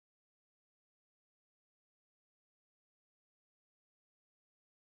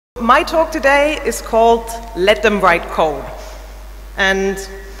my talk today is called Let Them Write Code. And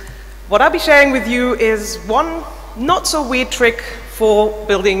what I'll be sharing with you is one not so weird trick for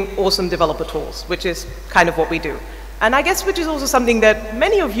building awesome developer tools, which is kind of what we do. And I guess which is also something that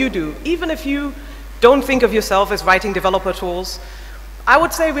many of you do, even if you don't think of yourself as writing developer tools. I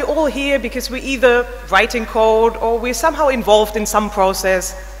would say we're all here because we're either writing code or we're somehow involved in some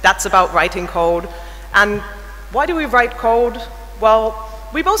process that's about writing code. And why do we write code? Well,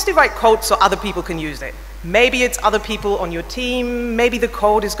 we mostly write code so other people can use it. Maybe it's other people on your team, maybe the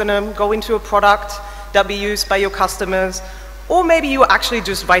code is going to go into a product that'll be used by your customers, or maybe you're actually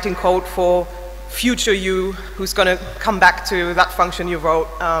just writing code for future you who's going to come back to that function you wrote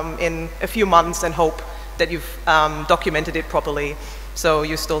in a few months and hope that you've documented it properly so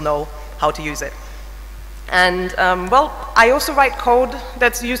you still know how to use it. And well, I also write code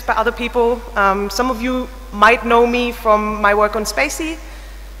that's used by other people. Some of you might know me from my work on Spacey.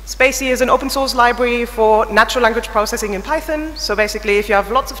 Spacey is an open source library for natural language processing in Python. So basically, if you have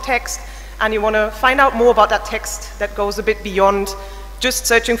lots of text and you want to find out more about that text that goes a bit beyond just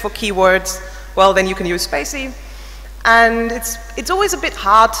searching for keywords, well, then you can use Spacey. And it's always a bit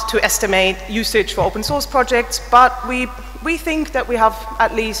hard to estimate usage for open source projects, but we think that we have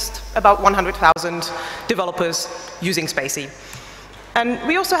at least about 100,000 developers using Spacey. And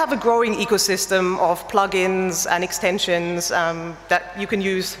we also have a growing ecosystem of plugins and extensions that you can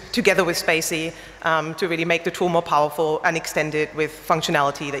use together with Spacey to really make the tool more powerful and extend it with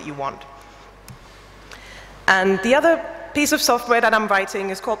functionality that you want. And the other piece of software that I'm writing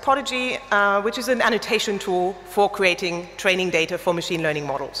is called Prodigy, which is an annotation tool for creating training data for machine learning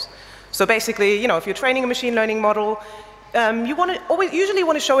models. So basically, you know, if you're training a machine learning model, you usually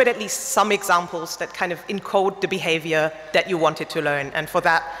want to show it at least some examples that kind of encode the behavior that you want it to learn. And for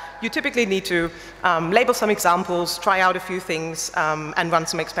that, you typically need to label some examples, try out a few things, and run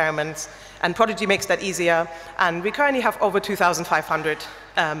some experiments. And Prodigy makes that easier. And we currently have over 2,500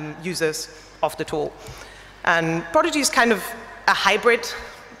 users of the tool. And Prodigy is kind of a hybrid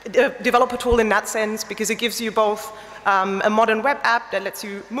developer tool in that sense, because it gives you both a modern web app that lets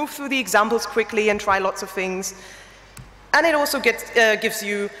you move through the examples quickly and try lots of things. And it also gives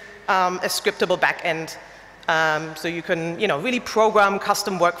you a scriptable backend, so you can really program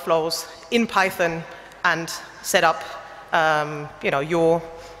custom workflows in Python and set up your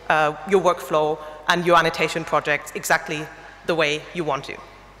workflow and your annotation projects exactly the way you want to.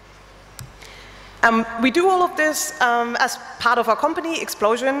 We do all of this as part of our company,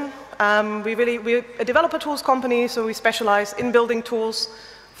 Explosion. We're a developer tools company, so we specialize in building tools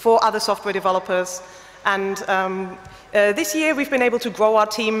for other software developers. And this year, we've been able to grow our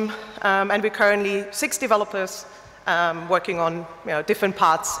team, and we're currently 6 developers working on different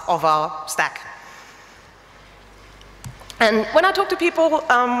parts of our stack. And when I talk to people,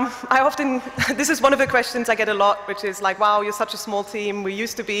 I often, this is one of the questions I get a lot, which is like, wow, you're such a small team. We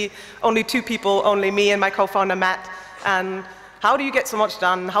used to be only 2 people, only me and my co-founder, Matt. And how do you get so much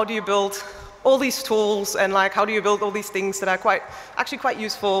done? How do you build all these tools? And like, how do you build all these things that are actually quite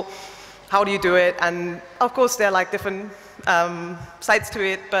useful? How do you do it? And of course, there are like different sides to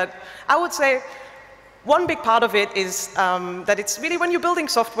it. But I would say one big part of it is that it's really, when you're building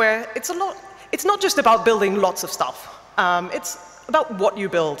software, it's not just about building lots of stuff. It's about what you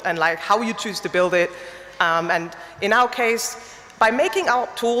build and like how you choose to build it. And in our case, by making our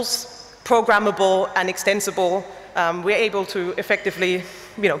tools programmable and extensible, we're able to effectively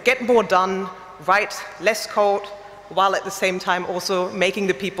get more done, write less code, while at the same time also making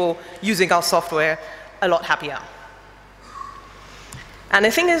the people using our software a lot happier. And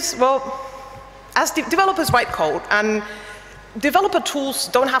the thing is, well, as developers write code, and developer tools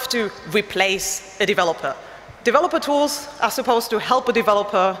don't have to replace a developer. Developer tools are supposed to help a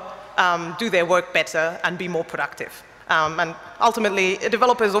developer do their work better and be more productive. And ultimately, a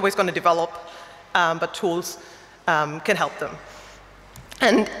developer is always going to develop, but tools can help them.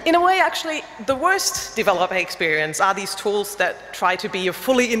 And in a way, actually, the worst developer experience are these tools that try to be a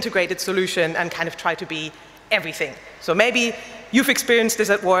fully integrated solution and kind of try to be everything. So maybe you've experienced this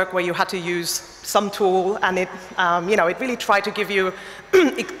at work where you had to use some tool and it really tried to give you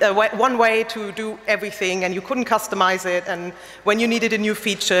one way to do everything and you couldn't customize it. And when you needed a new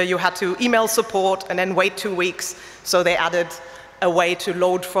feature, you had to email support and then wait 2 weeks. So they added a way to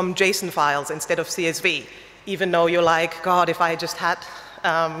load from JSON files instead of CSV. Even though you're like, God, if I just had,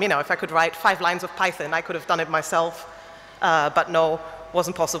 if I could write 5 lines of Python, I could have done it myself. But no,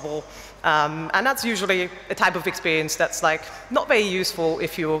 wasn't possible. And that's usually a type of experience that's like not very useful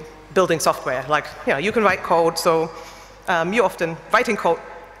if you're building software. Like, you can write code, so writing code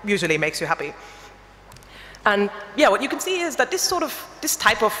usually makes you happy. And yeah, what you can see is that this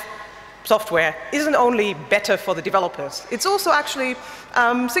type of software isn't only better for the developers, it's also actually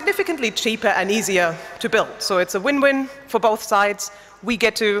significantly cheaper and easier to build. So it's a win-win for both sides. We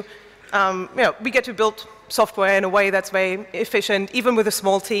get to, we get to build software in a way that's very efficient, even with a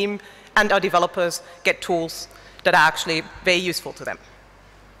small team, and our developers get tools that are actually very useful to them.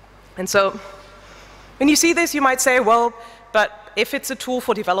 And so when you see this, you might say, well, but if it's a tool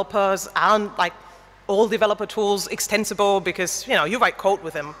for developers, aren't like all developer tools extensible because, you write code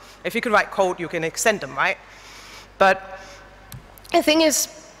with them. If you can write code, you can extend them, right? But the thing is,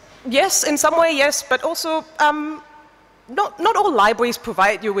 yes, in some way, yes, but also not all libraries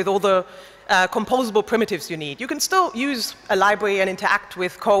provide you with all the composable primitives you need. You can still use a library and interact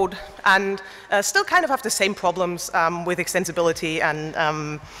with code and still kind of have the same problems with extensibility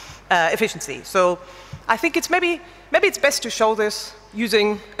and efficiency. So I think it's maybe it's best to show this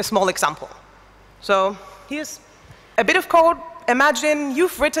using a small example. So here's a bit of code. Imagine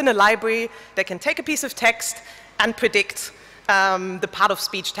you've written a library that can take a piece of text and predict the part of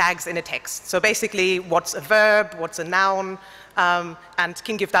speech tags in a text. So basically, what's a verb, what's a noun, and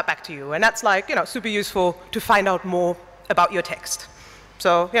can give that back to you. And that's like, super useful to find out more about your text.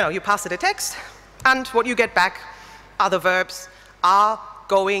 So, you pass it a text, and what you get back are the verbs are,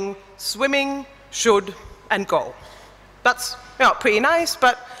 going, swimming, should, and go. That's pretty nice,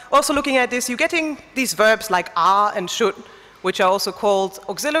 but also looking at this, you're getting these verbs like are and should, which are also called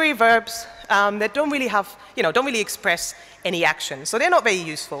auxiliary verbs that don't really have, don't really express any action. So they're not very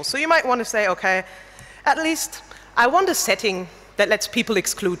useful. So you might want to say, okay, at least I want a setting that lets people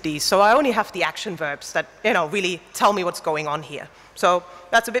exclude these. So I only have the action verbs that, really tell me what's going on here. So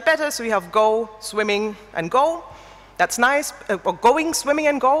that's a bit better. So we have go, swimming, and go. That's nice. Or going, swimming,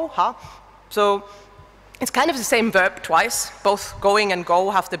 and go, huh? So it's kind of the same verb twice. Both going and go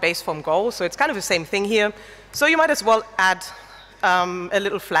have the base form go, so it's kind of the same thing here. So you might as well add a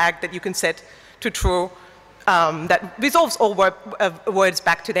little flag that you can set to true that resolves all words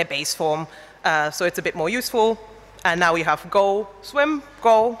back to their base form, so it's a bit more useful. And now we have go, swim,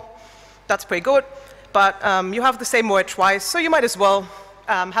 go. That's pretty good. But you have the same word twice, so you might as well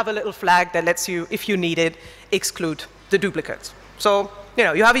have a little flag that lets you, if you need it, exclude the duplicates. So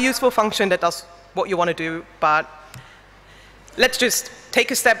you have a useful function that does what you want to do, but let's just take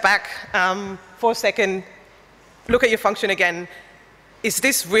a step back for a second, look at your function again. Is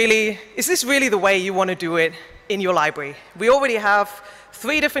this really the way you want to do it in your library? We already have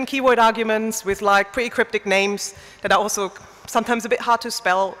 3 different keyword arguments with like pretty cryptic names that are also sometimes a bit hard to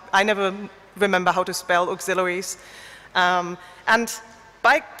spell. I never remember how to spell auxiliaries. And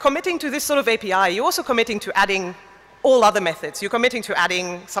by committing to this sort of API, you're also committing to adding all other methods. You're committing to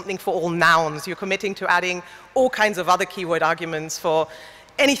adding something for all nouns. You're committing to adding all kinds of other keyword arguments for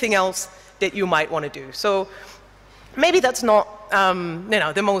anything else that you might want to do. So maybe that's not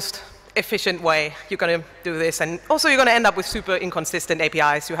the most efficient way you're going to do this. And also you're going to end up with super inconsistent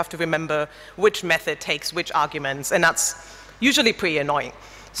APIs. You have to remember which method takes which arguments, and that's usually pretty annoying.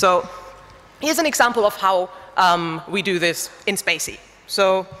 So here's an example of how we do this in Spacey.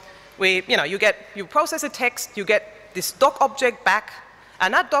 So you process a text, you get this doc object back,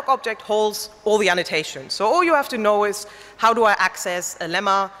 and that doc object holds all the annotations. So all you have to know is, how do I access a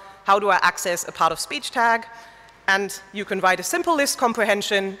lemma? How do I access a part of speech tag? And you can write a simple list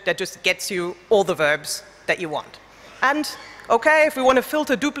comprehension that just gets you all the verbs that you want. And okay, if we want to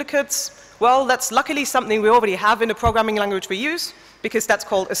filter duplicates, well, that's luckily something we already have in the programming language we use, because that's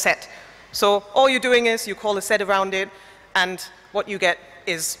called a set. So all you're doing is you call a set around it, and what you get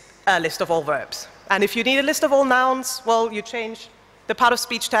is a list of all verbs. And if you need a list of all nouns, well, you change the part of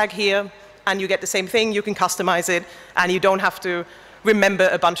speech tag here, and you get the same thing. You can customize it, and you don't have to remember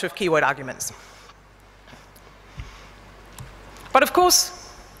a bunch of keyword arguments. But of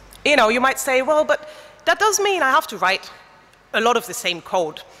course, you might say, well, but that does mean I have to write a lot of the same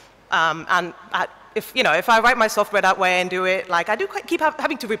code. And if I write my software that way and do it, like I do keep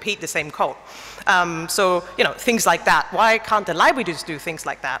having to repeat the same code. So things like that. Why can't the library just do things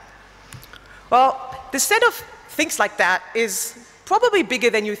like that? Well, the set of things like that is probably bigger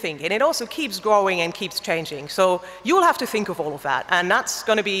than you think, and it also keeps growing and keeps changing. So you'll have to think of all of that, and that's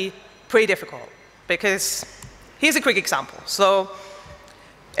going to be pretty difficult, because here's a quick example. So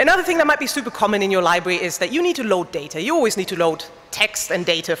another thing that might be super common in your library is that you need to load data. You always need to load text and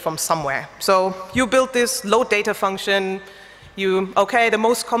data from somewhere. So you build this load data function. The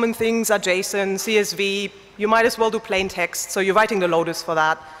most common things are JSON, CSV. You might as well do plain text. So you're writing the loaders for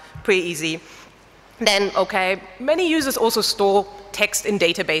that. Pretty easy. Then, many users also store text in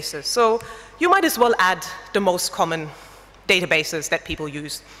databases. So you might as well add the most common databases that people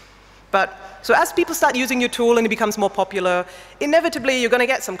use. But so as people start using your tool and it becomes more popular, inevitably you're going to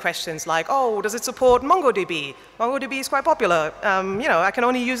get some questions like, oh, does it support MongoDB? MongoDB is quite popular. You know, I can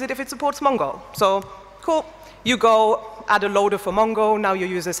only use it if it supports Mongo. So cool. You go add a loader for Mongo. Now your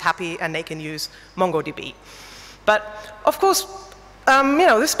user's happy and they can use MongoDB. But of course, you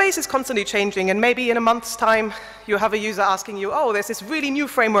know, this space is constantly changing, and maybe in a month's time, you have a user asking you, oh, there's this really new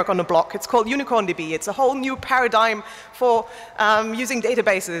framework on the block. It's called UnicornDB. It's a whole new paradigm for using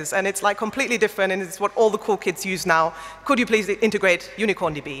databases, and it's like completely different, and it's what all the cool kids use now. Could you please integrate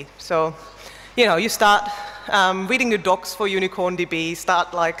UnicornDB? So, you know, you start reading the docs for UnicornDB,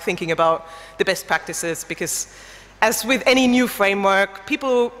 start like thinking about the best practices, because as with any new framework,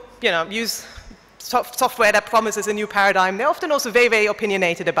 people, you know, use software that promises a new paradigm. They're often also very, very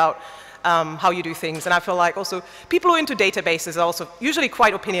opinionated about how you do things. And I feel like also people who are into databases are also usually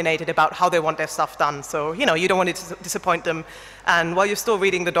quite opinionated about how they want their stuff done. So, you know, you don't want to disappoint them. And while you're still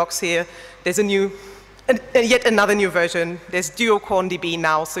reading the docs here, there's yet another new version. There's DuoCornDB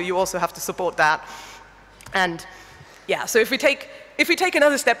now, so you also have to support that. And yeah, so if we take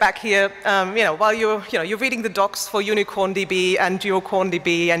another step back here, you know, while you're reading the docs for UnicornDB and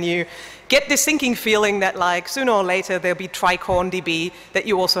DuoCornDB, and you get this sinking feeling that like sooner or later there'll be TriCornDB that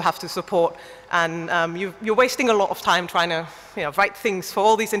you also have to support, and you're wasting a lot of time trying to, you know, write things for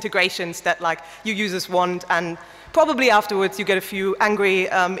all these integrations that like your users want, and probably afterwards you get a few angry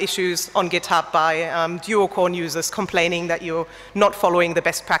issues on GitHub by DuoCorn users complaining that you're not following the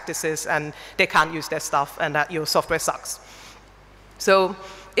best practices and they can't use their stuff and that your software sucks. So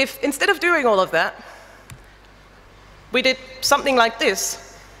if instead of doing all of that, we did something like this,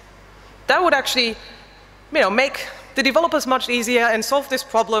 that would actually, you know, make the developers much easier and solve this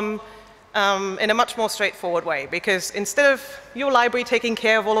problem in a much more straightforward way. Because instead of your library taking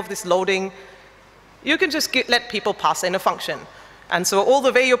care of all of this loading, you can just let people pass in a function. And so all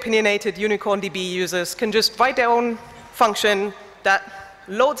the very opinionated UnicornDB users can just write their own function that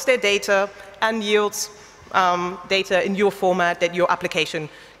loads their data and yields data in your format that your application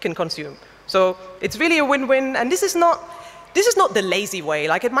can consume. So it's really a win-win, and this is not the lazy way.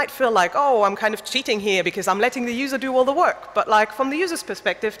 Like, it might feel like, oh, I'm kind of cheating here because I'm letting the user do all the work. But like, from the user's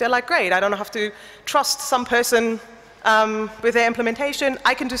perspective, they're like, great, I don't have to trust some person with their implementation.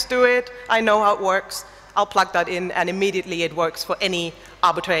 I can just do it. I know how it works. I'll plug that in, and immediately it works for any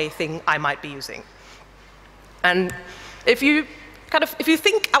arbitrary thing I might be using. And if you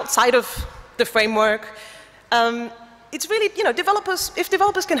think outside of the framework, it's really, you know, if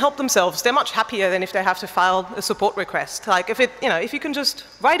developers can help themselves, they're much happier than if they have to file a support request. Like, if you can just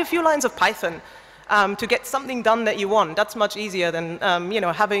write a few lines of Python to get something done that you want, that's much easier than, you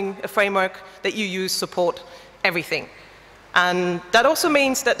know, having a framework that you use support everything. And that also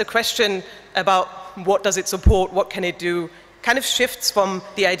means that the question about what does it support, what can it do, kind of shifts from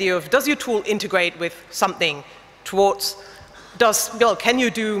the idea of does your tool integrate with something towards can you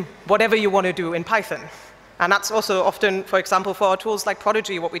do whatever you want to do in Python? And that's also often, for example, for our tools like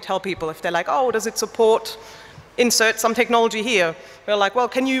Prodigy, what we tell people if they're like, oh, does it support insert some technology here? We're like, well,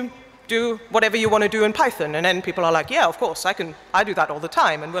 can you do whatever you want to do in Python? And then people are like, yeah, of course, I do that all the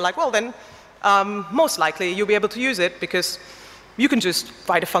time. And we're like, well, then most likely you'll be able to use it because you can just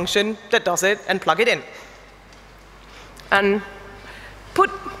write a function that does it and plug it in. And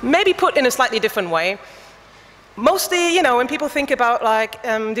maybe put in a slightly different way, mostly, you know, when people think about like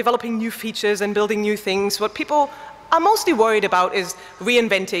developing new features and building new things, what people are mostly worried about is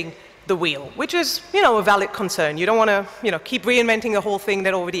reinventing the wheel, which is, you know, a valid concern. You don't want to, you know, keep reinventing a whole thing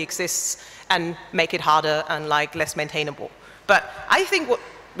that already exists and make it harder and like less maintainable. But I think what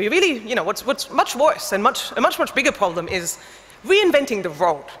we really, you know, what's much worse and a much bigger problem is reinventing the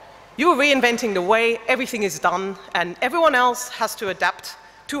road. You're reinventing the way everything is done, and everyone else has to adapt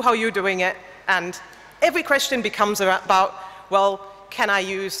to how you're doing it. And every question becomes about, well, can I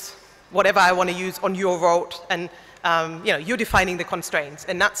use whatever I want to use on your road? And you know, you're defining the constraints.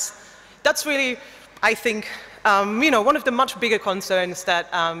 And that's really, I think, you know, one of the much bigger concerns that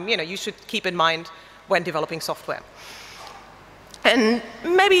you know, you should keep in mind when developing software. And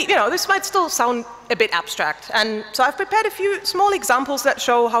maybe, you know, this might still sound a bit abstract. And so I've prepared a few small examples that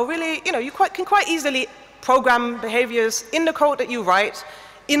show how really, you know, you can quite easily program behaviors in the code that you write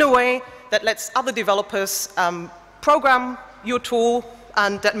in a way that lets other developers program your tool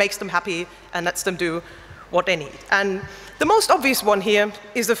and that makes them happy and lets them do what they need. And the most obvious one here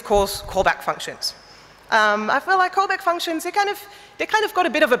is, of course, callback functions. I feel like callback functions, they kind of got a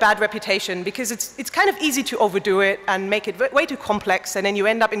bit of a bad reputation because it's kind of easy to overdo it and make it way too complex, and then you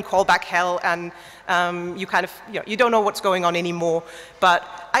end up in callback hell, and you kind of, you know, you don't know what's going on anymore.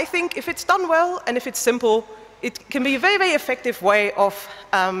 But I think if it's done well and if it's simple, it can be a very, very effective way of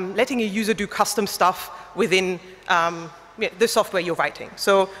letting a user do custom stuff within the software you're writing.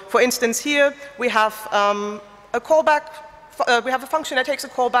 So, for instance, here we have a callback. We have a function that takes a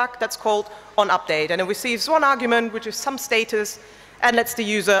callback that's called onUpdate, and it receives one argument, which is some status, and lets the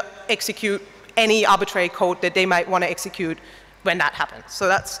user execute any arbitrary code that they might want to execute when that happens. So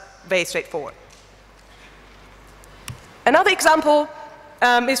that's very straightforward. Another example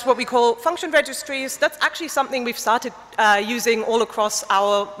is what we call function registries. That's actually something we've started using all across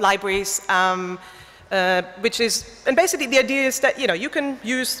our libraries, which is, and basically the idea is that, you can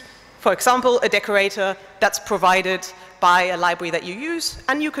use, for example, a decorator that's provided by a library that you use,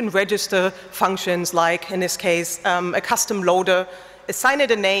 and you can register functions like, in this case, a custom loader, assign it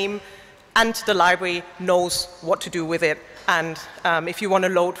a name, and the library knows what to do with it. And if you want to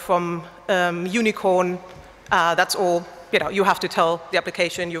load from Unicorn, that's all, you have to tell the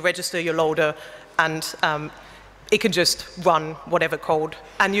application, you register your loader, and it can just run whatever code.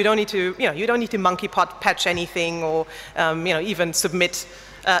 And you don't need to, you don't need to monkey patch anything or, even submit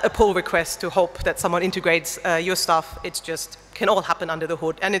a pull request to hope that someone integrates your stuff. It's just can all happen under the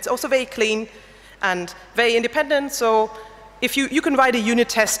hood. And it's also very clean and very independent. So if you can write a unit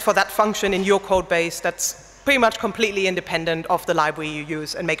test for that function in your code base that's pretty much completely independent of the library you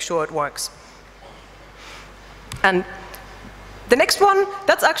use and make sure it works. And the next one,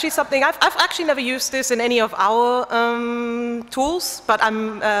 that's actually something, I've actually never used this in any of our tools, but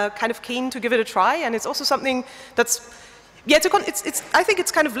I'm kind of keen to give it a try. And it's also something that's, yeah, I think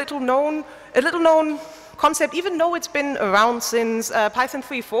it's kind of a little known concept, even though it's been around since Python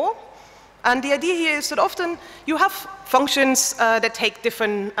 3.4. And the idea here is that often you have functions that take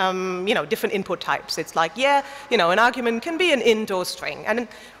different, different input types. It's like, yeah, an argument can be an int or a string. And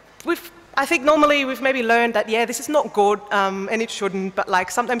I think normally we've maybe learned that, yeah, this is not good, and it shouldn't, but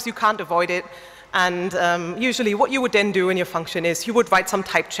like sometimes you can't avoid it. And usually what you would then do in your function is you would write some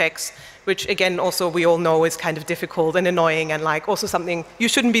type checks, which again also we all know is kind of difficult and annoying and like also something you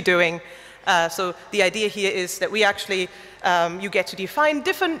shouldn't be doing. So the idea here is that we actually, you get to define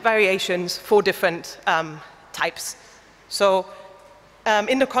different variations for different types. So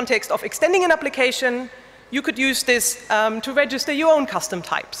in the context of extending an application, you could use this to register your own custom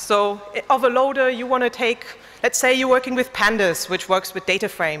types. So of a loader, you want to take, let's say you're working with pandas, which works with data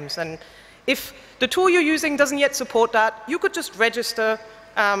frames. And if the tool you're using doesn't yet support that, you could just register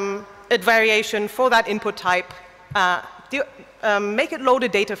a variation for that input type, make it load a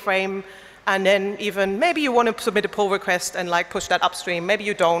data frame, and then even maybe you want to submit a pull request and like push that upstream. Maybe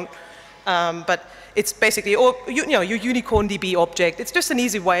you don't, but it's basically your Unicorn DB object. It's just an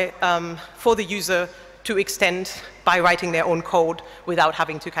easy way for the user to extend by writing their own code without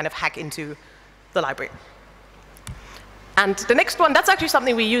having to kind of hack into the library. And the next one, that's actually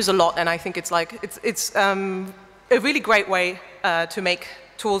something we use a lot, and I think it's like it's a really great way to make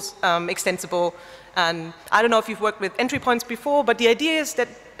tools extensible. And I don't know if you've worked with entry points before, but the idea is that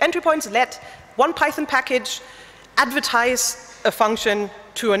entry points let one Python package advertise a function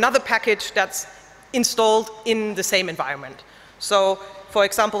to another package that's installed in the same environment. So, for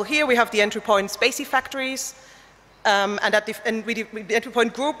example, here we have the entry point spacey factories, and the entry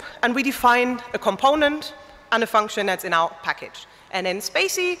point group, and we define a component and a function that's in our package. And then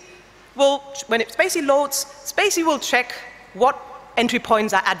spacey will, when spacey loads, spacey will check what entry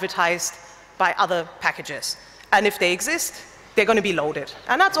points are advertised by other packages. And if they exist, they're going to be loaded.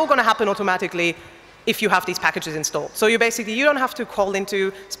 And that's all going to happen automatically if you have these packages installed. So you don't have to call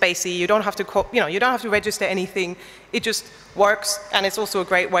into spacey, you don't have to call, you don't have to register anything. It just works, and it's also a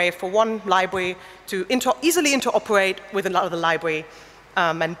great way for one library to easily interoperate with another library.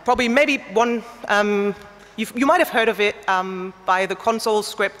 And probably maybe one, you might have heard of it by the console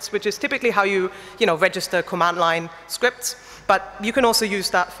scripts, which is typically how you register command line scripts. But you can also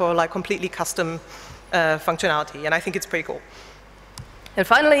use that for like completely custom functionality, and I think it's pretty cool. And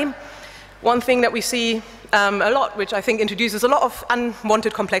finally, one thing that we see a lot, which I think introduces a lot of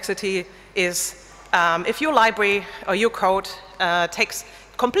unwanted complexity, is if your library or your code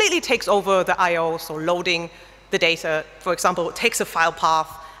completely takes over the I/O, so loading the data, for example, it takes a file path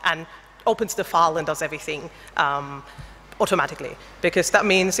and opens the file and does everything automatically. Because that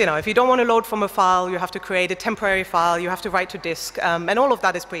means, if you don't want to load from a file, you have to create a temporary file, you have to write to disk, and all of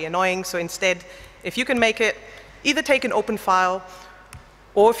that is pretty annoying. So instead, if you can make it either take an open file,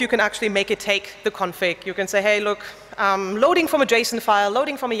 or if you can actually make it take the config, you can say, hey, look, loading from a JSON file,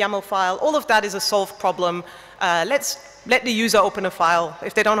 loading from a YAML file, all of that is a solved problem. Let's let the user open a file.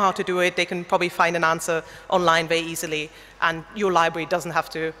 If they don't know how to do it, they can probably find an answer online very easily, and your library doesn't have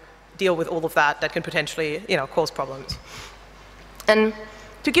to deal with all of that can potentially cause problems. And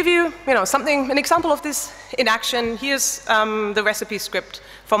to give you, an example of this in action, here's the recipe script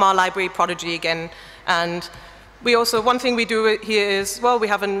from our library, Prodigy again. And we also, one thing we do here is, well, we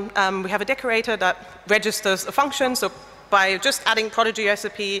have a decorator that registers a function. So by just adding Prodigy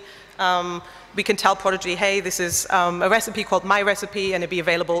recipe, we can tell Prodigy, hey, this is a recipe called my recipe, and it'll be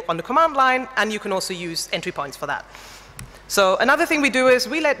available on the command line, and you can also use entry points for that. So another thing we do is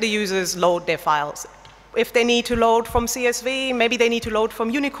we let the users load their files. If they need to load from CSV, maybe they need to load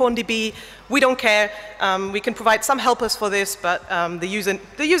from UnicornDB, we don't care. We can provide some helpers for this, but the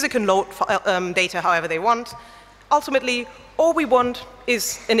user can load data however they want. Ultimately, all we want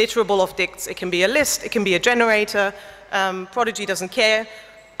is an iterable of dicts. It can be a list, it can be a generator. Prodigy doesn't care.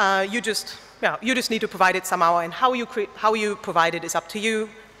 You just need to provide it somehow, and how you provide it is up to you.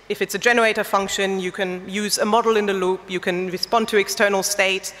 If it's a generator function, you can use a model in the loop, you can respond to external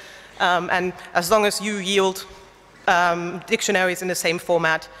state, and as long as you yield dictionaries in the same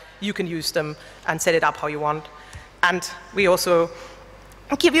format, you can use them and set it up how you want. And we also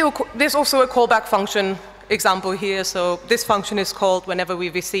give you, there's also a callback function example here. So this function is called whenever we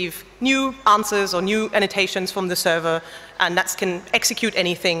receive new answers or new annotations from the server, and that can execute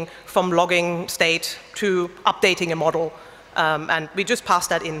anything from logging state to updating a model. And we just pass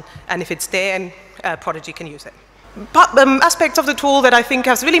that in, and if it's there, Prodigy can use it. But aspects of the tool that I think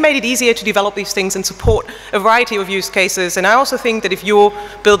has really made it easier to develop these things and support a variety of use cases. And I also think that if you're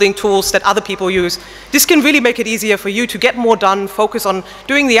building tools that other people use, this can really make it easier for you to get more done, focus on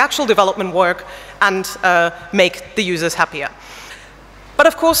doing the actual development work, and make the users happier. But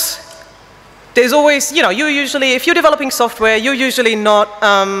of course, there's always, if you're developing software, you're usually not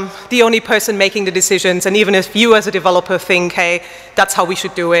the only person making the decisions. And even if you as a developer think, hey, that's how we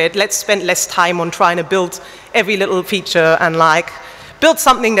should do it, let's spend less time on trying to build every little feature and build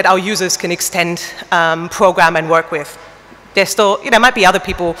something that our users can extend, program, and work with. There's still, there might be other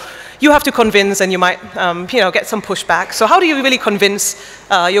people you have to convince, and you might, get some pushback. So how do you really convince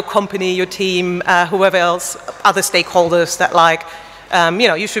your company, your team, whoever else, other stakeholders that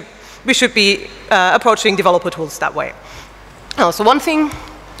we should be approaching developer tools that way? So one thing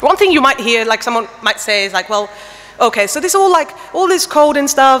you might hear, someone might say is well, okay, so this all this code and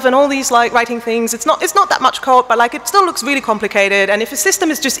stuff and all these writing things, it's not that much code, but it still looks really complicated. And if a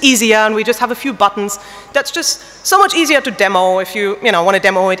system is just easier and we just have a few buttons, that's just so much easier to demo if you want to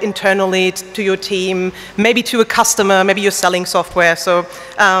demo it internally to your team, maybe to a customer, maybe you're selling software. So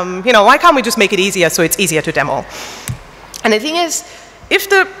why can't we just make it easier so it's easier to demo? And the thing is, if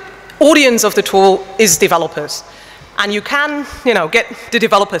the audience of the tool is developers, and you can, get the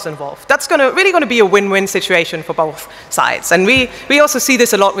developers involved, that's really going to be a win-win situation for both sides. And we also see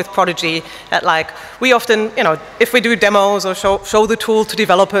this a lot with Prodigy, that we often, if we do demos or show the tool to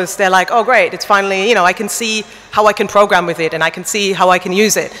developers, they're oh great, it's finally, I can see how I can program with it, and I can see how I can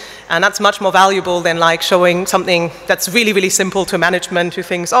use it. And that's much more valuable than showing something that's really, really simple to management who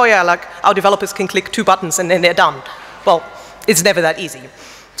thinks, oh yeah, our developers can click 2 buttons and then they're done. Well, it's never that easy.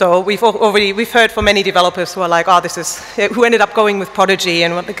 So we've heard from many developers who are who ended up going with Prodigy,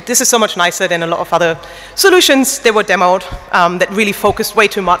 and this is so much nicer than a lot of other solutions that were demoed that really focused way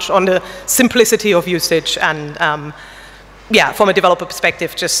too much on the simplicity of usage, and from a developer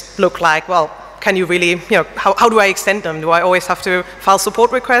perspective, just look well, can you really, how do I extend them? Do I always have to file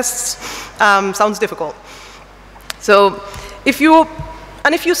support requests? Sounds difficult. So if you're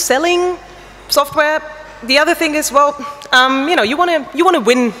selling software, the other thing is, well, you want to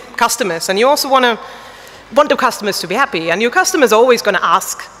win customers, and you also want the customers to be happy, and your customers are always going to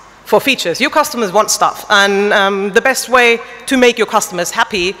ask for features. Your customers want stuff, and the best way to make your customers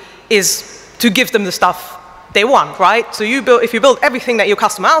happy is to give them the stuff they want, right? So if you build everything that your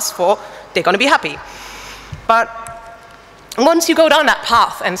customer asks for, they're going to be happy. But once you go down that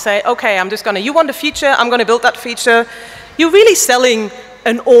path and say, okay, you want a feature, I'm going to build that feature, you're really selling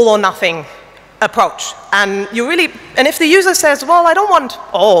an all or nothing approach. And if the user says, well, I don't want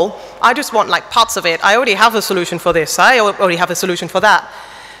all, I just want parts of it, I already have a solution for this, I already have a solution for that,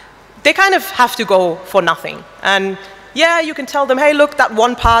 they kind of have to go for nothing. And yeah, you can tell them, hey, look, that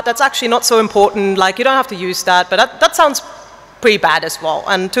one part, that's actually not so important, you don't have to use that, but that sounds pretty bad as well.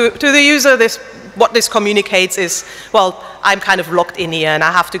 And to the user, what this communicates is, well, I'm kind of locked in here, and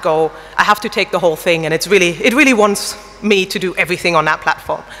I have to take the whole thing, and it really wants me to do everything on that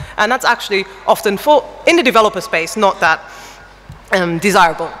platform. And that's actually often, in the developer space, not that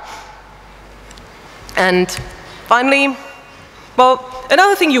desirable. And finally, well,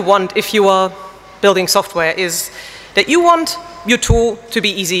 another thing you want if you are building software is that you want your tool to be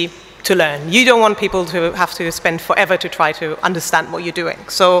easy to learn. You don't want people to have to spend forever to try to understand what you're doing.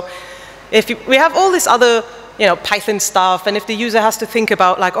 So we have all this other Python stuff, and if the user has to think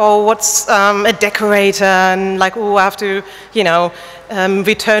about like, oh, what's a decorator, and like, oh, I have to,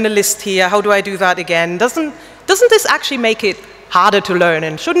 return a list here, how do I do that again? Doesn't this actually make it harder to learn,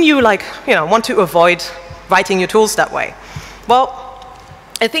 and shouldn't you like, want to avoid writing your tools that way? Well,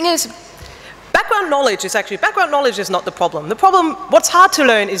 the thing is, background knowledge is not the problem. The problem, what's hard to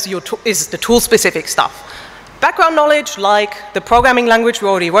learn is the tool-specific stuff. Background knowledge, like the programming language we're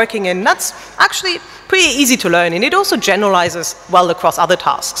already working in, that's actually pretty easy to learn, and it also generalizes well across other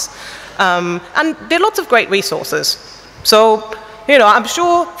tasks. And there are lots of great resources. So, I'm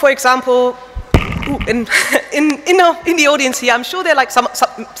sure, for example, in the audience here, I'm sure there are like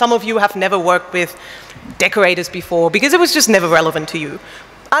some of you have never worked with decorators before because it was just never relevant to you.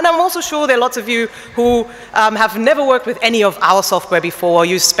 And I'm also sure there are lots of you who have never worked with any of our software before, or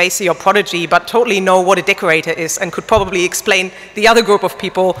used Spacey or Prodigy, but totally know what a decorator is and could probably explain the other group of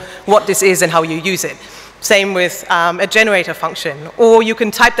people what this is and how you use it. Same with a generator function. Or you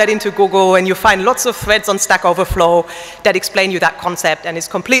can type that into Google and you find lots of threads on Stack Overflow that explain you that concept, and it's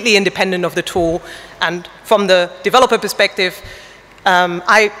completely independent of the tool. And from the developer perspective,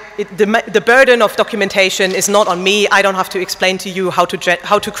 the burden of documentation is not on me. I don't have to explain to you how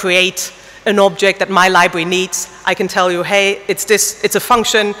to create an object that my library needs. I can tell you, hey, it's a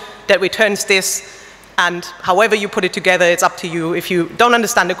function that returns this, and however you put it together, it's up to you. If you don't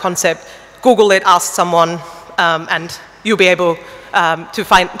understand the concept, Google it, ask someone, and you'll be able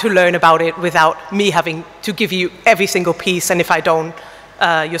to learn about it without me having to give you every single piece, and if I don't,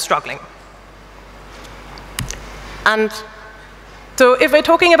 you're struggling. And so if we're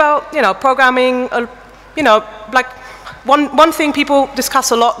talking about, programming, like one thing people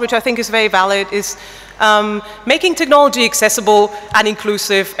discuss a lot, which I think is very valid, is making technology accessible and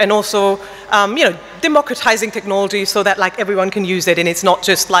inclusive, and also, democratizing technology so that like everyone can use it, and it's not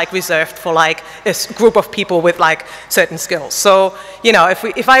just like reserved for like a group of people with like certain skills. So,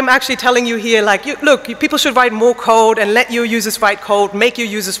 if I'm actually telling you here, like, look, people should write more code and let your users write code, make your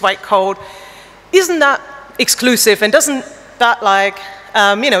users write code, isn't that exclusive, and doesn't that like,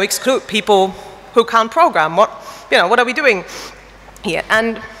 exclude people who can't program? What are we doing here?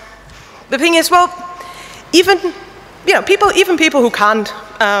 And the thing is, well, even people who can't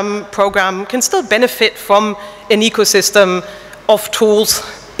program can still benefit from an ecosystem of tools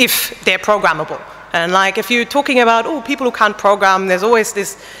if they're programmable. And like, if you're talking about, people who can't program, there's always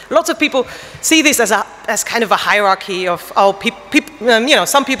lots of people see this as kind of a hierarchy of,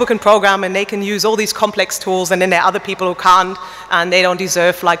 some people can program and they can use all these complex tools, and then there are other people who can't, and they don't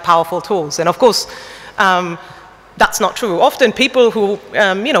deserve like powerful tools. And of course, that's not true. Often people who,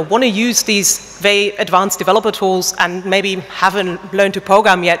 want to use these very advanced developer tools and maybe haven't learned to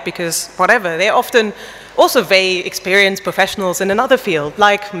program yet because whatever, they're often also very experienced professionals in another field,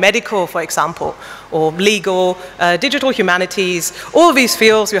 like medical, for example, or legal, digital humanities. All of these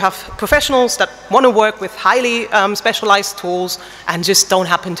fields, you have professionals that want to work with highly specialized tools and just don't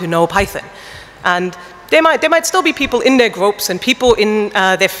happen to know Python. And there might still be people in their groups and people in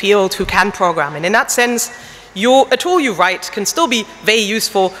their field who can program. And in that sense, a tool you write can still be very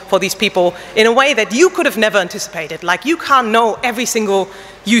useful for these people in a way that you could have never anticipated. Like, you can't know every single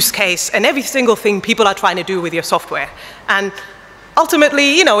use case and every single thing people are trying to do with your software. And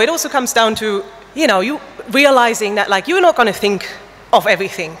ultimately, it also comes down to, you realizing that like, you're not going to think of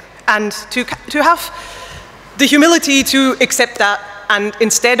everything, and to have the humility to accept that, and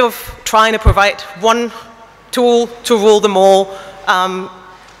instead of trying to provide one tool to rule them all,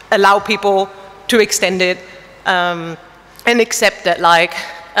 allow people to extend it, and accept that like,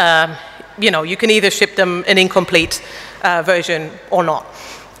 you can either ship them an incomplete version or not.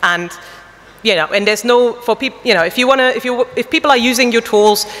 And and there's no, for people, if people are using your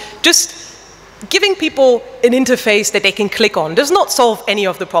tools, just giving people an interface that they can click on does not solve any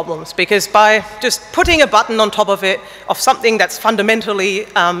of the problems, because by just putting a button on top of it, of something that's fundamentally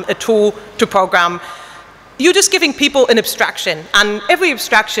a tool to program, you're just giving people an abstraction, and every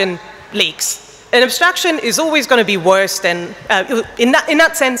abstraction leaks. An abstraction is always going to be worse than, in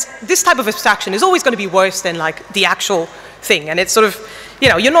that sense, this type of abstraction is always going to be worse than like the actual thing. And it's sort of,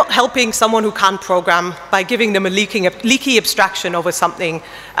 you're not helping someone who can't program by giving them a leaky abstraction over something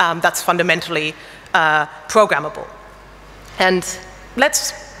that's fundamentally programmable. And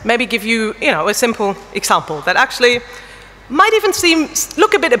let's maybe give you, a simple example that actually might even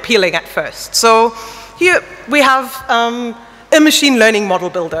look a bit appealing at first. So here we have a machine learning model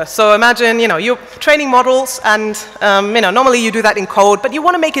builder. So imagine, you're training models, and normally you do that in code, but you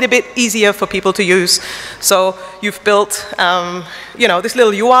want to make it a bit easier for people to use. So you've built, this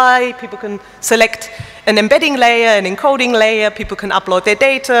little UI. People can select an embedding layer, an encoding layer. People can upload their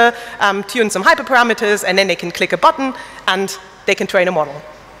data, tune some hyperparameters, and then they can click a button, and they can train a model.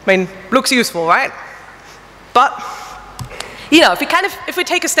 I mean, looks useful, right? But, you know, if we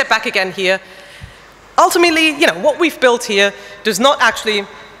take a step back again here, ultimately, you know, what we've built here does not actually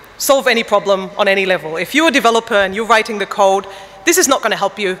solve any problem on any level. If you're a developer and you're writing the code, this is not going to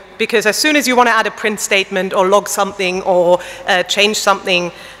help you, because as soon as you want to add a print statement or log something or change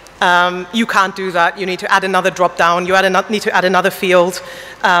something, you can't do that. You need to add another drop-down. You need to add another field.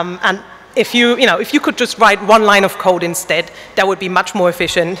 And if you could just write one line of code instead, that would be much more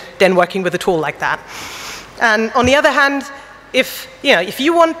efficient than working with a tool like that. And on the other hand, if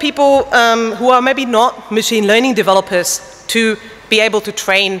you want people who are maybe not machine learning developers to be able to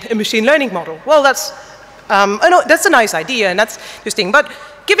train a machine learning model, well, that's a nice idea, and that's interesting. But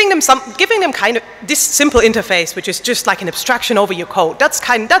giving them kind of this simple interface, which is just like an abstraction over your code,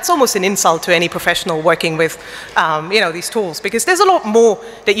 that's almost an insult to any professional working with these tools, because there's a lot more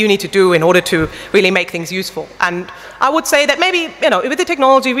that you need to do in order to really make things useful. And I would say that maybe with the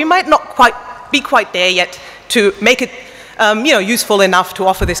technology we might not be quite there yet to make it useful enough to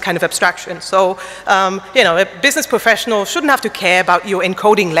offer this kind of abstraction. So, a business professional shouldn't have to care about your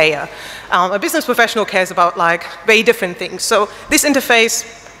encoding layer. A business professional cares about like very different things. So this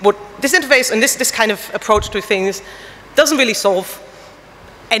interface and this kind of approach to things doesn't really solve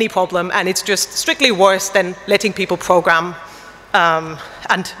any problem, and it's just strictly worse than letting people program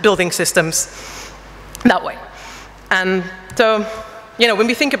and building systems that way. And so, when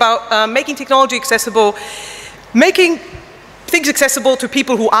we think about making technology accessible, making things accessible to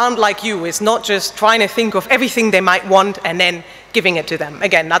people who aren't like you is not just trying to think of everything they might want and then giving it to them.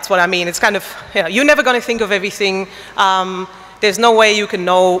 Again, that's what I mean. It's kind of, you're never going to think of everything. There's no way you can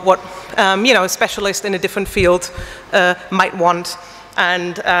know what, a specialist in a different field might want.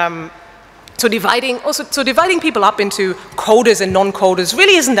 And so dividing people up into coders and non-coders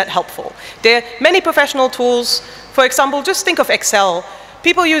really isn't that helpful. There are many professional tools. For example, just think of Excel.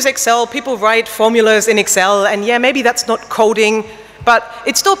 People use Excel, people write formulas in Excel, and yeah, maybe that's not coding, but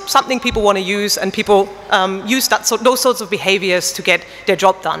it's still something people want to use, and people use those sorts of behaviors to get their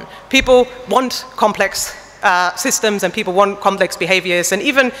job done. People want complex systems, and people want complex behaviors, and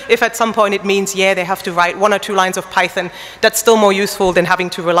even if at some point it means, yeah, they have to write 1 or 2 lines of Python, that's still more useful than having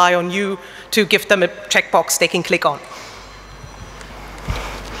to rely on you to give them a checkbox they can click on.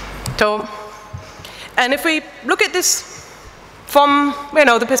 So, and if we look at this from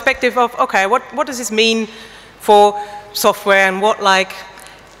the perspective of, okay, what does this mean for software, and what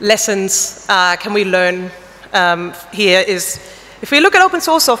lessons can we learn here is, if we look at open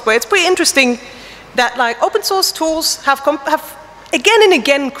source software, it's pretty interesting that open source tools have again and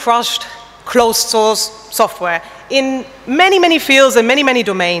again crushed closed source software in many fields and many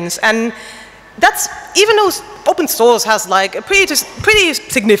domains. And that's, even though open source has a pretty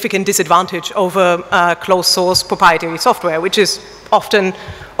significant disadvantage over closed source proprietary software, which is often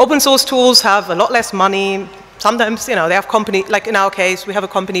open source tools have a lot less money. Sometimes, they have company, like in our case, we have a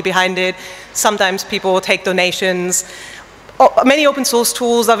company behind it. Sometimes people take donations. Many open source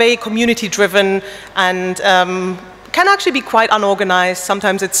tools are very community driven and can actually be quite unorganized.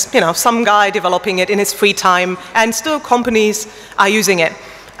 Sometimes it's, some guy developing it in his free time, and still companies are using it.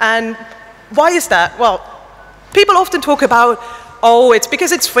 And why is that? Well, people often talk about, oh, it's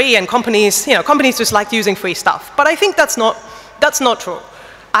because it's free and companies just like using free stuff. But I think that's not true.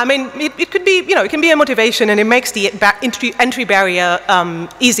 I mean, it could be, it can be a motivation, and it makes the entry barrier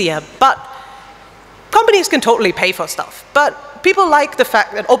easier. But companies can totally pay for stuff. But people like the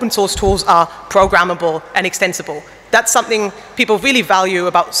fact that open source tools are programmable and extensible. That's something people really value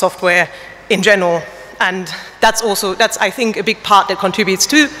about software in general. And that's, I think, a big part that contributes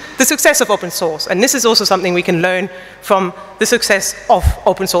to the success of open source. And this is also something we can learn from the success of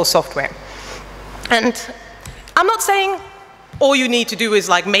open source software. And I'm not saying all you need to do is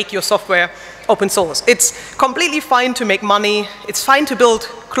make your software open source. It's completely fine to make money. It's fine to build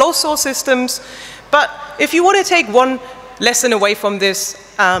closed source systems. But if you want to take one lesson away from this,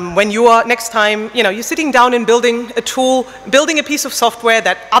 when you are next time, you're sitting down and building a tool, building a piece of software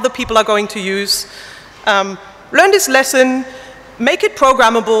that other people are going to use, learn this lesson, make it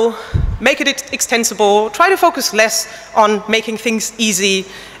programmable, make it extensible, try to focus less on making things easy,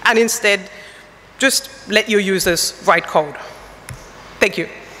 and instead just let your users write code. Thank you.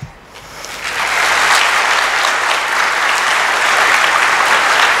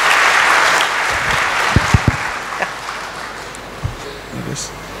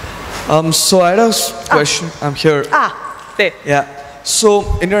 So I had a question. I'm here. There. Yeah.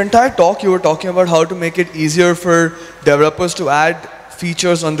 So in your entire talk, you were talking about how to make it easier for developers to add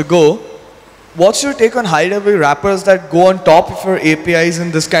features on the go. what's your take on high-level wrappers that go on top of your APIs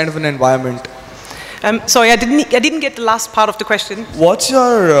in this kind of an environment? Sorry, I didn't get the last part of the question. What's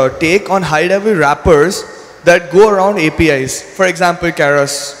your take on high-level wrappers that go around APIs? For example, Keras,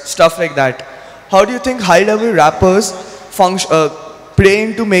 stuff like that. How do you think high-level wrappers play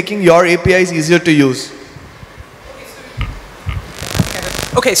into making your APIs easier to use?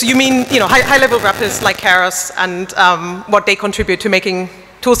 Okay, so you mean high-level wrappers like Keras and what they contribute to making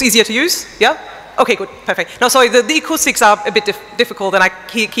tools easier to use? Yeah. Okay, good, perfect. No, sorry, the acoustics are a bit difficult, and I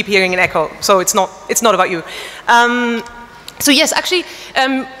keep hearing an echo, so it's not about you. So yes, actually,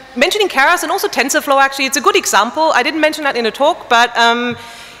 mentioning Keras and also TensorFlow, actually, it's a good example. I didn't mention that in the talk, but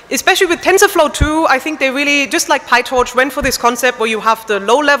especially with TensorFlow 2, I think they really, just like PyTorch, went for this concept where you have the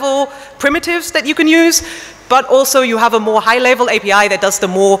low-level primitives that you can use, but also you have a more high-level API that does the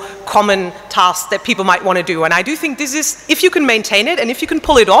more common tasks that people might want to do. And I do think this is, if you can maintain it and if you can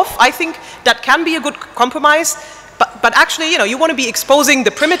pull it off, I think that can be a good compromise. But actually, you want to be exposing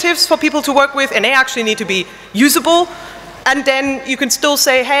the primitives for people to work with, and they actually need to be usable. And then you can still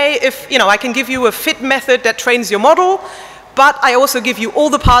say, hey, if I can give you a fit method that trains your model, but I also give you all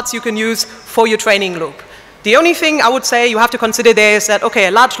the parts you can use for your training loop. The only thing I would say you have to consider there is that, okay,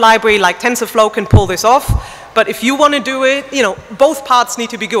 a large library like TensorFlow can pull this off, but if you want to do it, both parts need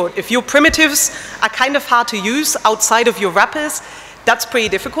to be good. If your primitives are kind of hard to use outside of your wrappers, that's pretty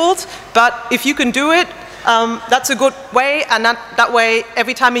difficult. But if you can do it, that's a good way, and that way,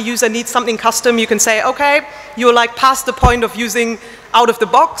 every time a user needs something custom, you can say, okay, you're like past the point of using out of the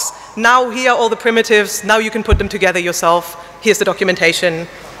box. Now here are all the primitives. Now you can put them together yourself. Here's the documentation.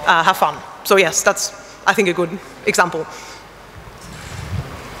 Have fun. So yes, that's, I think, a good example.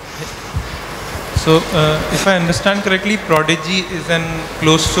 So, if I understand correctly, Prodigy is an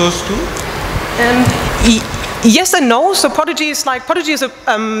closed source tool? Yes and no. So Prodigy is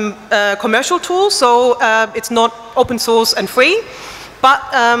a commercial tool, so it's not open source and free.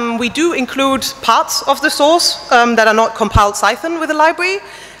 But we do include parts of the source that are not compiled Python with the library,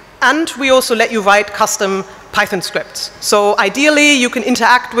 and we also let you write custom Python scripts. So ideally, you can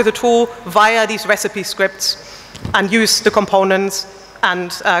interact with the tool via these recipe scripts and use the components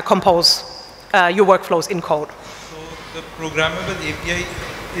and compose your workflows in code. So the programmable API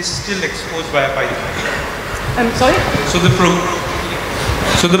is still exposed via Python? Sorry? So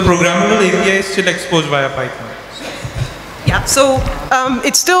the programmable API is still exposed via Python? Yeah, so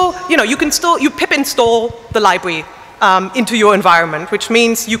it's still, you pip install the library into your environment, which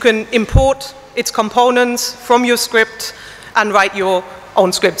means you can import its components from your script and write your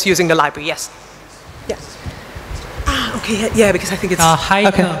own scripts using the library, yes. Yes. Okay, yeah, because I think it's... Hi,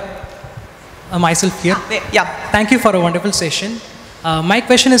 okay. Myself here. Yeah. Thank you for a wonderful session. My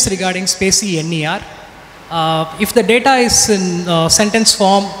question is regarding Spacey NER. If the data is in sentence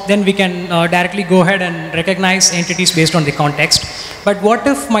form, then we can directly go ahead and recognize entities based on the context. But what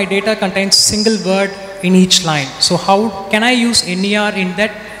if my data contains single word in each line? So how can I use NER in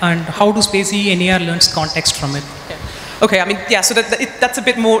that, and how do Spacey NER learns context from it? Okay, I mean, yeah, so that's a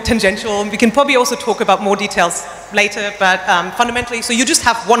bit more tangential. We can probably also talk about more details later, but fundamentally, so you just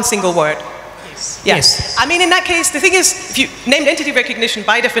have one single word. Yes. Yeah. Yes. I mean, in that case, the thing is, if you named entity recognition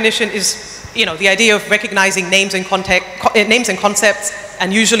by definition is, the idea of recognizing names and concepts,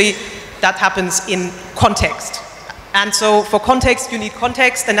 and usually that happens in context. And so for context, you need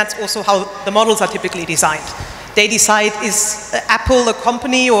context, and that's also how the models are typically designed. They decide, is Apple a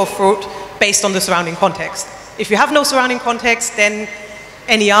company or a fruit based on the surrounding context. If you have no surrounding context, then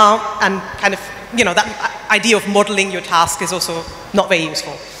NER and kind of, that idea of modeling your task is also not very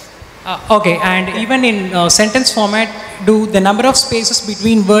useful. Okay, and even in sentence format, do the number of spaces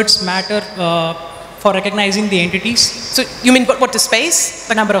between words matter for recognizing the entities? So you mean what the space?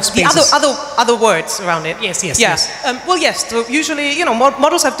 The number of spaces. The other words around it? Yes. Well, yes. So usually,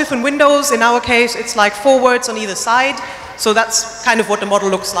 models have different windows. In our case, it's like 4 words on either side. So that's kind of what the model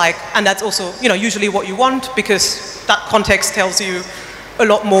looks like, and that's also, usually what you want, because that context tells you a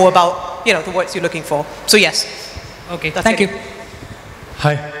lot more about, the words you're looking for. So yes. Okay. Thank you.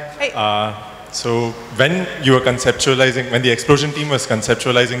 Hi. Hey. So when you were conceptualizing, when the Explosion team was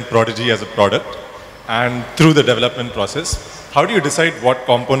conceptualizing Prodigy as a product, and through the development process, how do you decide what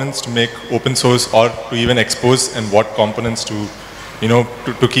components to make open source or to even expose, and what components to,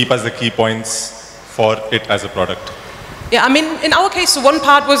 to keep as the key points for it as a product? Yeah, I mean, in our case, so one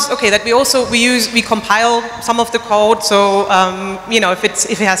part was, okay, that we compile some of the code. So,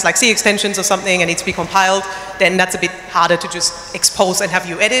 if it has like C extensions or something and needs to be compiled, then that's a bit harder to just expose and have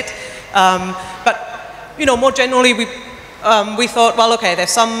you edit. But, more generally, we thought, well, okay,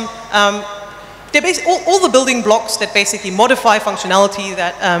 there's some all the building blocks that basically modify functionality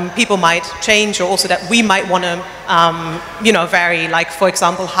that people might change, or also that we might want to, vary. Like, for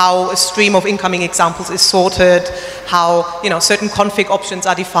example, how a stream of incoming examples is sorted, how, certain config options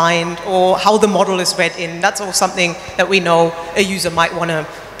are defined, or how the model is read in. That's all something that we know a user might want to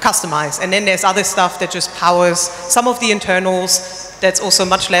customize. And then there's other stuff that just powers some of the internals that's also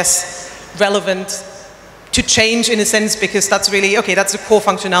much less relevant to change, in a sense, because that's really, okay, that's the core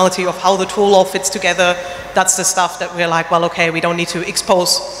functionality of how the tool all fits together. That's the stuff that we're like, well, okay, we don't need to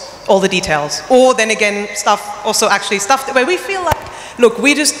expose all the details. Or then again, stuff where we feel like, look,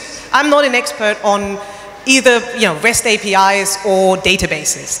 I'm not an expert on either, REST APIs or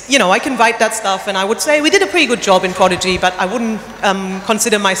databases. I can write that stuff, and I would say we did a pretty good job in Prodigy, but I wouldn't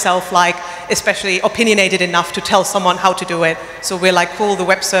consider myself like especially opinionated enough to tell someone how to do it. So we're like, cool, the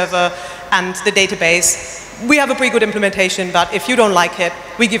web server and the database, we have a pretty good implementation, but if you don't like it,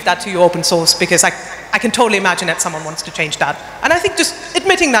 we give that to you open source, because I can totally imagine that someone wants to change that. And I think just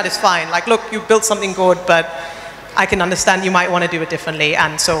admitting that is fine. Like, look, you built something good, but I can understand you might want to do it differently,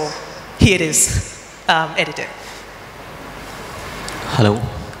 and so here it is. Edited. Hello.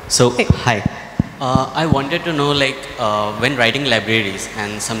 So, hey. Hi. I wanted to know, like, when writing libraries,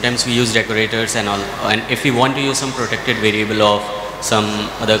 and sometimes we use decorators and all, and if we want to use some protected variable of some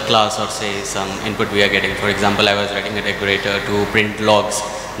other class, or say some input we are getting. For example, I was writing a decorator to print logs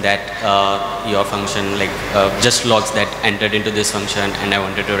that your function, like just logs that entered into this function, and I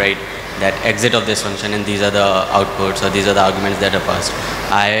wanted to write that exit of this function, and these are the outputs, or these are the arguments that are passed.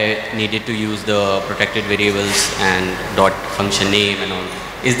 I needed to use the protected variables and dot function name and all.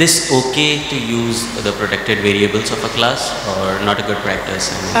 Is this okay to use the protected variables of a class, or not a good practice?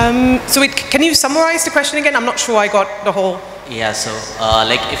 Can you summarize the question again? I'm not sure I got the whole. Yeah, so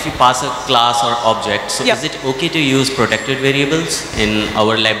like if you pass a class or object, so is it okay to use protected variables in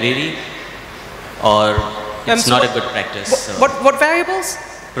our library, or it's not a good practice? What variables?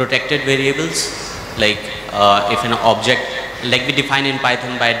 Protected variables, like if an object, like we define in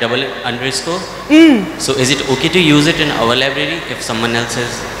Python by double underscore. So is it okay to use it in our library if someone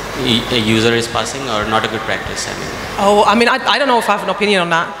else's a user is passing, or not a good practice? I don't know if I have an opinion on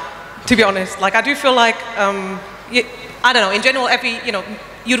that, to be honest. Like, I do feel like, I don't know, in general,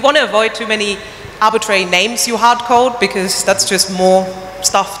 you'd want to avoid too many arbitrary names you hard code, because that's just more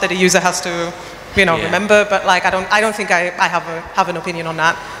stuff that a user has to, remember. But like, I don't think I have an opinion on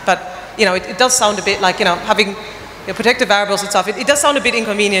that. But, it does sound a bit like, having protected variables and stuff, it does sound a bit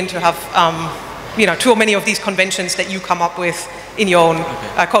inconvenient to have, too many of these conventions that you come up with in your own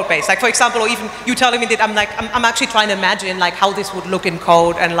code base. Like, for example, or even you telling me that I'm actually trying to imagine like how this would look in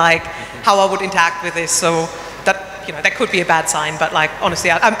code, and like how I would interact with this. So that, that could be a bad sign. But like,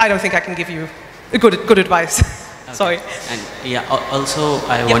 honestly, I don't think I can give you a good advice. Sorry. And yeah, also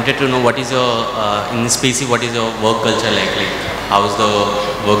I wanted to know, what is your, in Spacey, what is your work culture like? Like, how is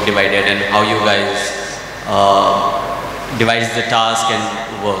the work divided, and how you guys divide the task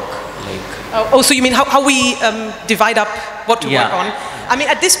and work? Like. So you mean how we divide up what to work on? I mean,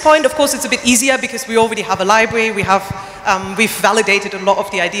 at this point, of course, it's a bit easier because we already have a library. We've validated a lot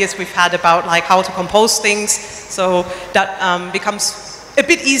of the ideas we've had about like how to compose things. So that becomes a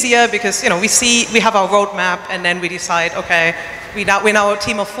bit easier because we have our roadmap, and then we decide, okay, we're now a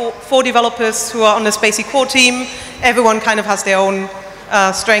team of four developers who are on the Spacey core team. Everyone kind of has their own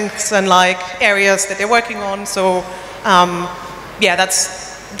strengths and like areas that they're working on. So yeah,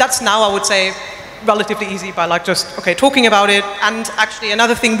 that's now, I would say, relatively easy by like just talking about it. And actually,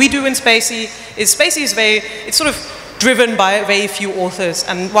 another thing we do in Spacey is it's sort of driven by very few authors.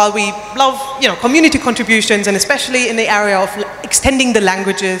 And while we love community contributions, and especially in the area of extending the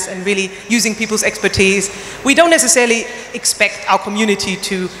languages and really using people's expertise, we don't necessarily expect our community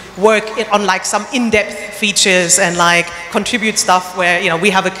to work on like some in-depth features and like contribute stuff where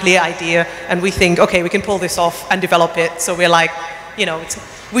we have a clear idea and we think, okay, we can pull this off and develop it. So we're like,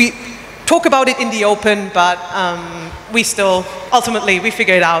 we talk about it in the open, but we still ultimately we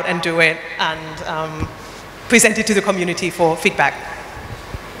figure it out and do it and present it to the community for feedback.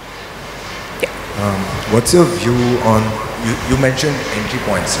 Yeah. What's your view on, you mentioned entry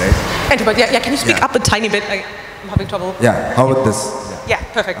points, right? Entry points, yeah. Can you speak up a tiny bit? I'm having trouble. Yeah, how about this? Yeah,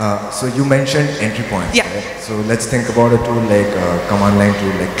 perfect. So you mentioned entry points, yeah. Right? So let's think about a tool like command line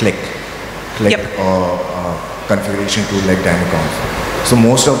tool like click, yep. Or configuration tool like dynaconf. So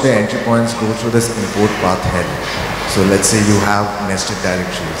most of the entry points go through this import path head. So let's say you have nested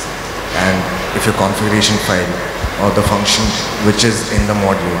directories, and if your configuration file or the function which is in the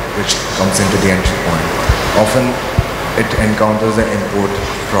module which comes into the entry point, often it encounters the import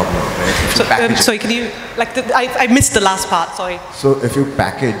problem, right? If you package it. Sorry, can you, like, I missed the last part, sorry. So if you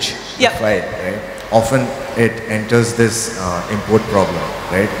package the file, right, often it enters this import problem,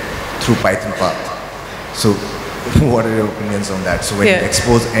 right, through Python path. So what are your opinions on that? So when you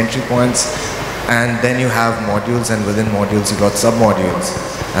expose entry points, and then you have modules, and within modules you got submodules,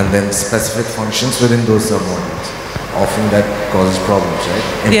 and then specific functions within those submodules. Often that causes problems, right?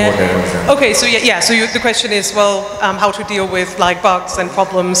 Import errors. And Okay, so so the question is, well, how to deal with like bugs and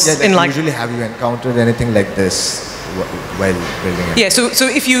problems in like. Usually, have you encountered anything like this while building it? Yeah, so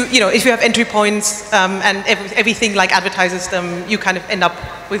if you have entry points and everything like advertises them, you kind of end up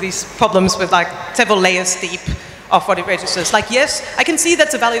with these problems with like several layers deep of what it registers. Like, yes, I can see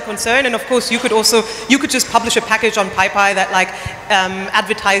that's a valid concern, and of course you could just publish a package on PyPy that like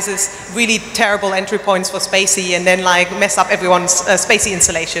advertises really terrible entry points for Spacey and then like mess up everyone's Spacey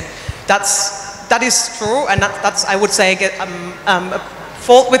installation. That is true, and that's I would say a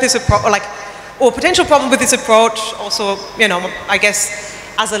fault with this approach, or potential problem with this approach. Also, I guess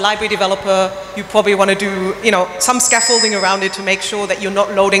as a library developer, you probably want to do some scaffolding around it to make sure that you're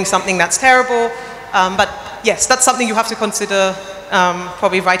not loading something that's terrible. But yes, that's something you have to consider,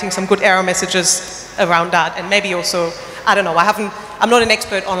 probably writing some good error messages around that, and maybe also, I don't know, I'm not an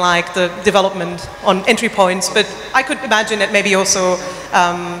expert on like the development on entry points, but I could imagine that maybe also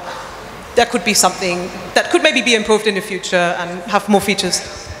there could be something that could maybe be improved in the future and have more features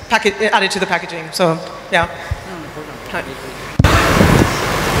added to the packaging. So, yeah.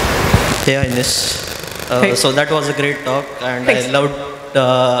 Hey, Ines. So that was a great talk, and Thanks. I loved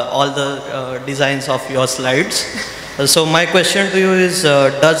all the designs of your slides. So my question to you is,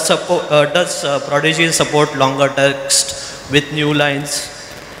 does Prodigy support longer text with new lines?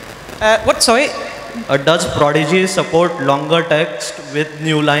 What, sorry? Does Prodigy support longer text with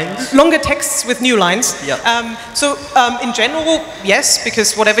new lines? Longer texts with new lines. Yeah. In general, yes,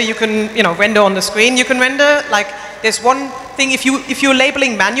 because whatever you can, render on the screen, you can render. Like, there's one thing, if you're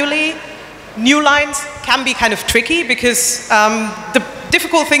labeling manually, new lines can be kind of tricky because the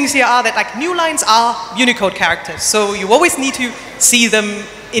difficult things here are that like new lines are Unicode characters, so you always need to see them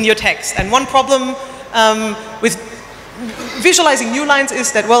in your text. And one problem with visualizing new lines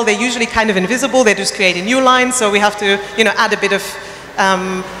is that, well, they're usually kind of invisible. They just create a new line, so we have to, add a bit of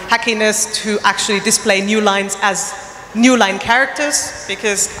hackiness to actually display new lines as new line characters,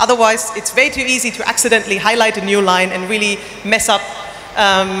 because otherwise it's way too easy to accidentally highlight a new line and really mess up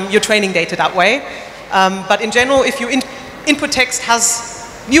your training data that way. But in general, if your input text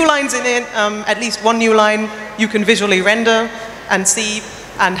has new lines in it, at least one new line, you can visually render and see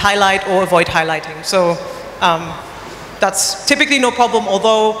and highlight or avoid highlighting. So that's typically no problem,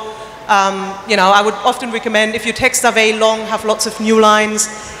 although I would often recommend, if your texts are very long, have lots of new lines,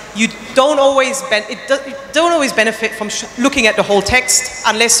 you don't always benefit from looking at the whole text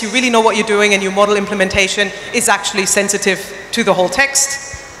unless you really know what you're doing and your model implementation is actually sensitive to the whole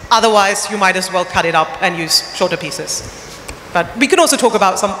text. Otherwise, you might as well cut it up and use shorter pieces. But we can also talk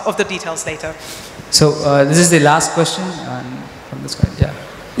about some of the details later. So this is the last question from this guy.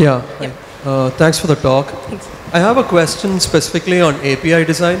 Yeah. Thanks for the talk. Thanks. I have a question specifically on API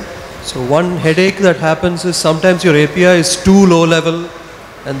design. So one headache that happens is sometimes your API is too low level,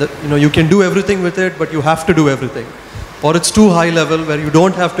 and you can do everything with it, but you have to do everything. Or it's too high level where you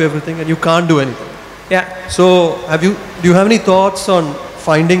don't have to do everything and you can't do anything. Yeah. So do you have any thoughts on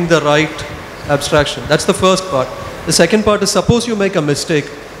finding the right abstraction? That's the first part. The second part is, suppose you make a mistake,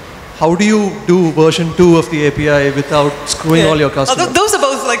 how do you do version 2 of the API without screwing all your customers? Those are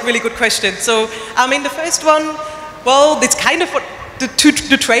both like really good questions. So, the first one, well, it's kind of what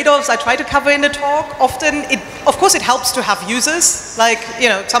the trade-offs I try to cover in the talk. Often, of course, it helps to have users. Like,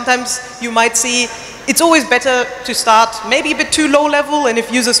 sometimes you might see it's always better to start maybe a bit too low level, and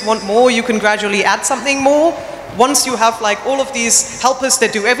if users want more, you can gradually add something more. Once you have like all of these helpers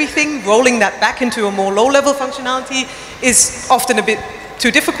that do everything, rolling that back into a more low-level functionality is often a bit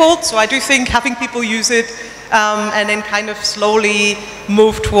too difficult. So I do think having people use it and then kind of slowly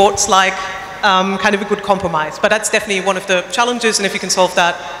move towards like kind of a good compromise. But that's definitely one of the challenges, and if you can solve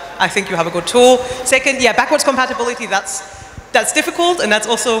that, I think you have a good tool. Second, backwards compatibility, that's difficult, and that's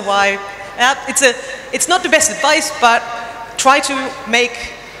also why it's not the best advice, but try to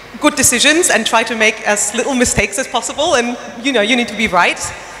make good decisions and try to make as little mistakes as possible, and you need to be right.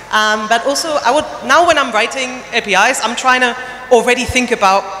 But also, now when I'm writing APIs, I'm trying to already think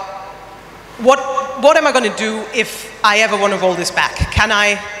about what am I going to do if I ever want to roll this back? Can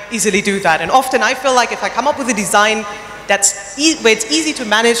I easily do that? And often I feel like if I come up with a design where it's easy to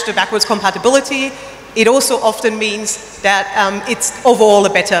manage the backwards compatibility, it also often means that it's overall a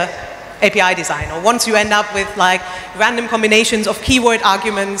better API design, or once you end up with like random combinations of keyword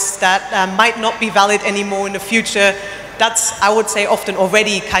arguments that might not be valid anymore in the future, that's, I would say, often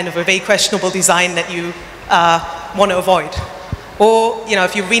already kind of a very questionable design that you want to avoid. Or, you know,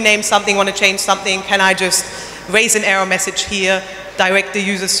 if you rename something, want to change something, can I just raise an error message here, direct the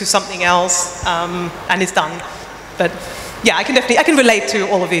users to something else, and it's done. But yeah, I can relate to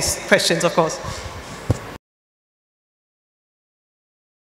all of these questions, of course.